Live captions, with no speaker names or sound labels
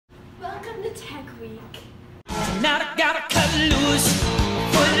Welcome to Tech Week. Tonight I gotta cut loose,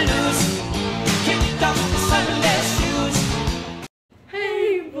 kick off the Sunday shoes.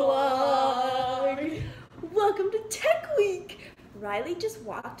 Hey vlog! Welcome to Tech Week. Riley just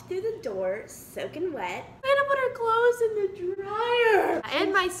walked through the door, soaking wet. I had to put her clothes in the dryer.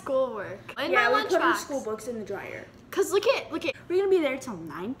 And my schoolwork. And yeah, my we lunch put our box. school books in the dryer. Cause look at. We're gonna be there till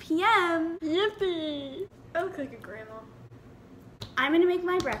 9 p.m. Yippee! I look like a grandma. I'm gonna make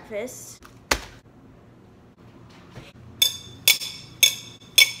my breakfast.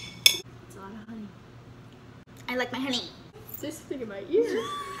 It's a lot of honey. I like my honey. It's just sticking in my ear.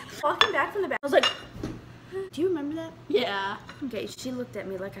 Walking back from the bath, I was like, do you remember that? Yeah. Okay, she looked at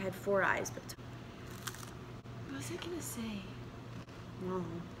me like I had 4 eyes, but What was I gonna say? no.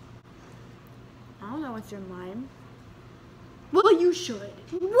 I don't know what's in mine. Well, you should.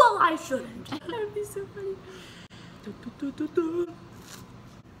 Well, I shouldn't. That would be so funny.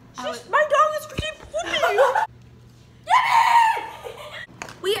 My dog is freaking pooping!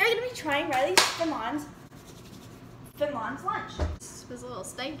 We are gonna be trying Riley's Finland's lunch. This was a little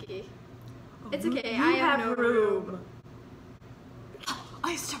stanky. It's You okay, I have no room.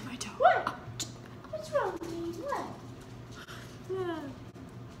 I stubbed my toe. What? What's wrong with me? What?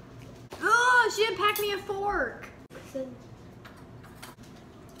 Oh, she didn't pack me a fork. I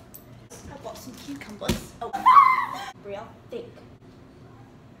bought some cucumbers. Oh. Real thick.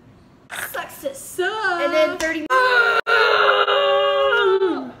 Success. And then 30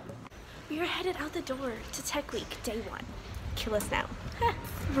 We are headed out the door to Tech Week, day 1. Kill us now.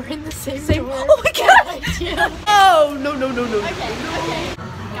 We're in the same door. Oh my god! Oh, no. Okay.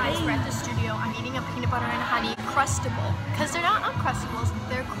 Guys, we're at the studio. I'm eating a peanut butter and honey crustable. Because they're not Uncrustables,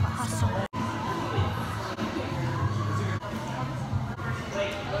 they're crustable.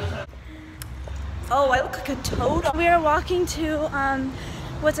 Oh, I look like a toad. We are walking to,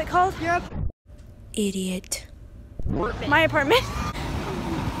 what's it called? Europe. Idiot. My apartment.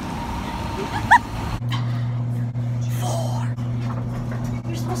 4.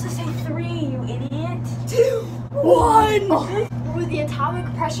 You're supposed to say 3, you idiot. 2, 1. Oh, the atomic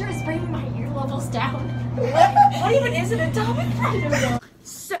pressure is bringing my ear levels down. What even is an atomic pressure?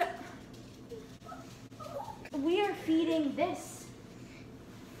 So, we are feeding this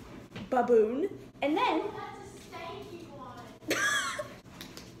baboon, and then.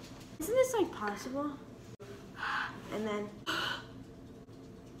 Isn't this like possible? And then.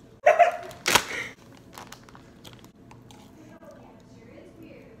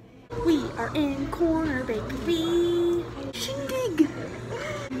 We are in Corner Bakery. Shindig.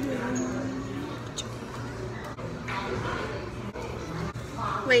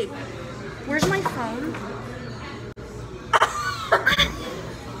 Wait, where's my phone?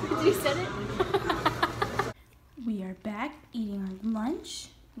 Did you set it? We are back eating our lunch.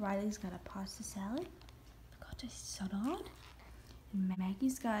 Riley's got a pasta salad. Got a salad. And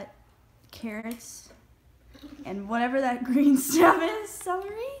Maggie's got carrots and whatever that green stuff is.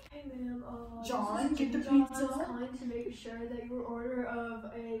 Celery. Hey ma'am, John, get the John pizza. was calling to make sure that your order of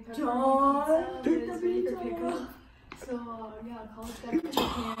a pepperoni John, pizza get the is ready for pizza. pickup. So yeah, call us back when you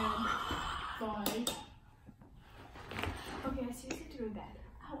can. Bye. Okay, I see you doing bad.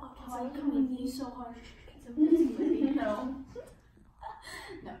 Ow, Can someone I come with me? so hard. Can someone please come with me? No.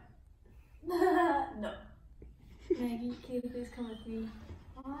 No. No. Maggie, can you please come with me?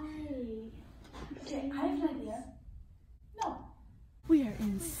 Why? Okay, I have an idea. No. We are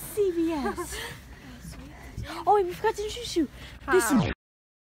in CVS. Oh, we forgot to introduce you. This is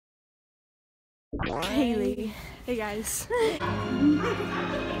Kaylee. Hey guys.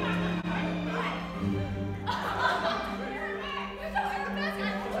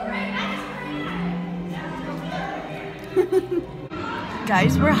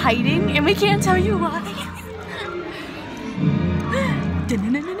 Guys, we're hiding and we can't tell you why.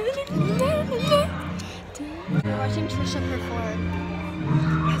 We're watching Trisha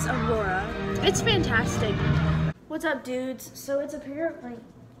perform. It's Aurora. It's fantastic. What's up, dudes? So it's apparently,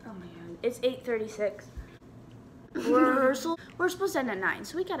 oh my god, it's 8:36. Rehearsal. We're supposed to end at 9,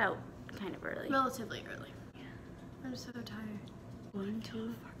 so we got out kind of early. Relatively early. I'm so tired. 1,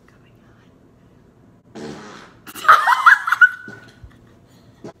 2.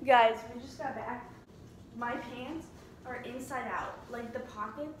 Guys, we just got back. My pants are inside out, like the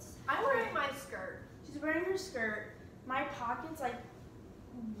pockets. I'm wearing my skirt. She's wearing her skirt. My pockets, like,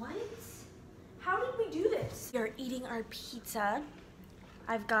 what? How did we do this? We are eating our pizza.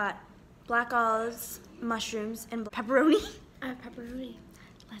 I've got black olives, mushrooms, and pepperoni. I have pepperoni.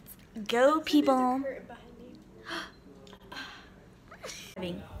 Let's go, people. There's a curtain behind me.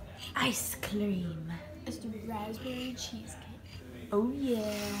 Having ice cream. It's the raspberry cheesecake. Oh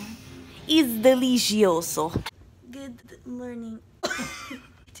yeah. is delicioso. Good morning.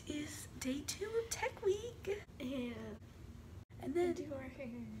 It is day 2 of Tech Week. And then do our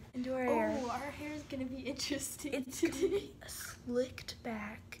hair. Oh, our hair is gonna be interesting. It's gonna be a slicked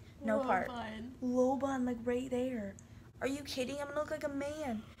back. No part. Low bun, like right there. Are you kidding? I'm gonna look like a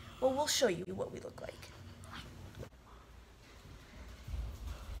man. Well, we'll show you what we look like.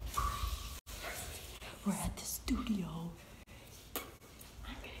 We're at the studio.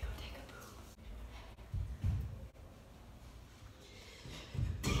 I'm gonna go take a poo.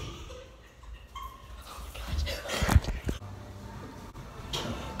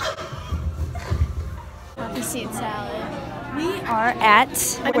 Poppy seed salad. We are at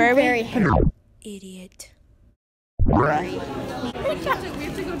where very Idiot. We have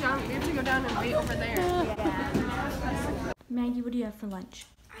to go down. We have to go down and wait over there. Yeah. Maggie, what do you have for lunch?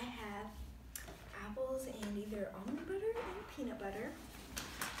 I have apples and either almond butter and peanut butter,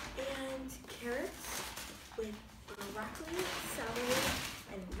 and carrots with broccoli, celery,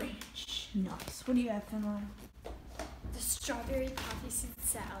 and ranch. Nuts. What do you have for lunch? The strawberry poppy seed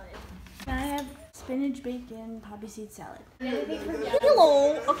salad. I have spinach, bacon, poppy seed salad.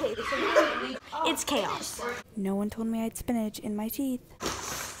 Hello. Okay, it's chaos. No one told me I had spinach in my teeth.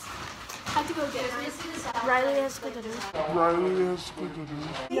 Have to go get it. Riley has spinach.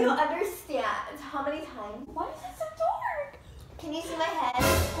 You don't understand how many times. Why is it so dark? Can you see my head?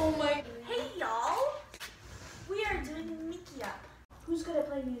 Oh my. Hey y'all. We are doing Mickey Up. Who's gonna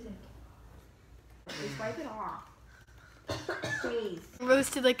play music? Please wipe it off. Please.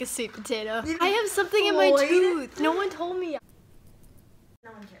 Roasted like a sweet potato. I have something in my tooth. No one told me.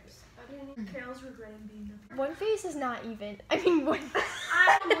 No one cares. Carol's regretting being the. One face is not even. I mean, one.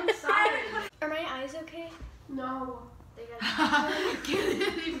 I'm one side. Are my eyes okay? No. They got.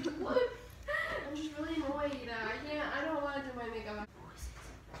 What? I'm just really annoyed. I don't want to do my makeup.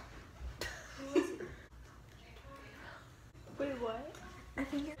 Wait, what? I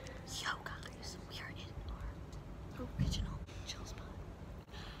think you're. Yo, guys, we are in our original chill spot.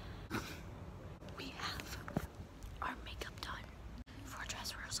 We have our makeup done for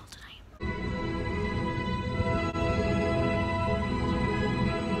dress rehearsal tonight.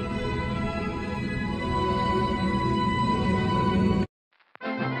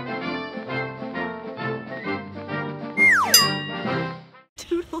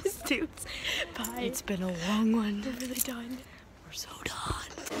 Toodles, dudes. Bye. It's been a long one. We're really done. We're so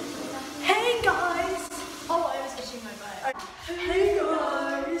done. Hey guys! Oh, I was itching my butt. Hey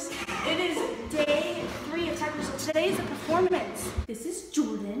guys! It is day 3 of Tech Week, so today is a performance. This is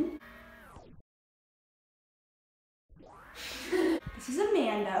Jordan. This is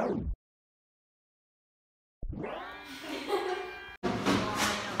Amanda.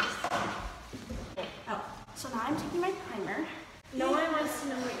 Oh, so now I'm taking my primer. No one wants to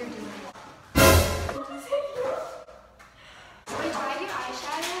know what you're doing. Wait, try your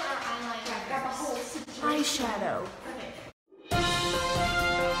eyeshadow or eyeliner? Grab a whole Eyeshadow.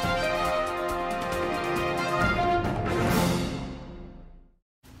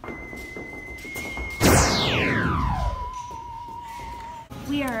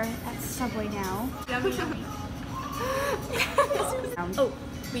 We are at Subway now. Oh,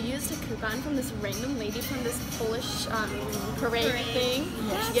 we used a coupon from this random lady from this Polish parade thing.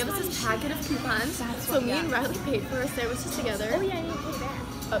 She gave us this packet of coupons. So me and Riley paid for our sandwiches together. Oh yeah, you paid that.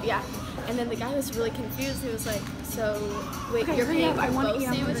 Oh yeah. And then the guy was really confused. He was like, so wait, you're paying for both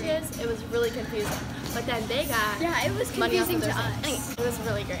sandwiches? It was really confusing. But then they got it was money off of confusing their to us. Anyway, it was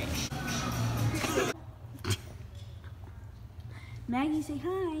really great. Maggie, say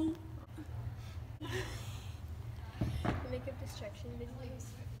hi. Makeup distraction videos.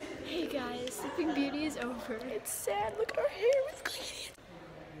 Hey guys, Sleeping Beauty is over. It's sad. Look at our hair. It's clean.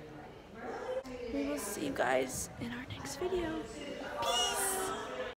 We will see you guys in our next video.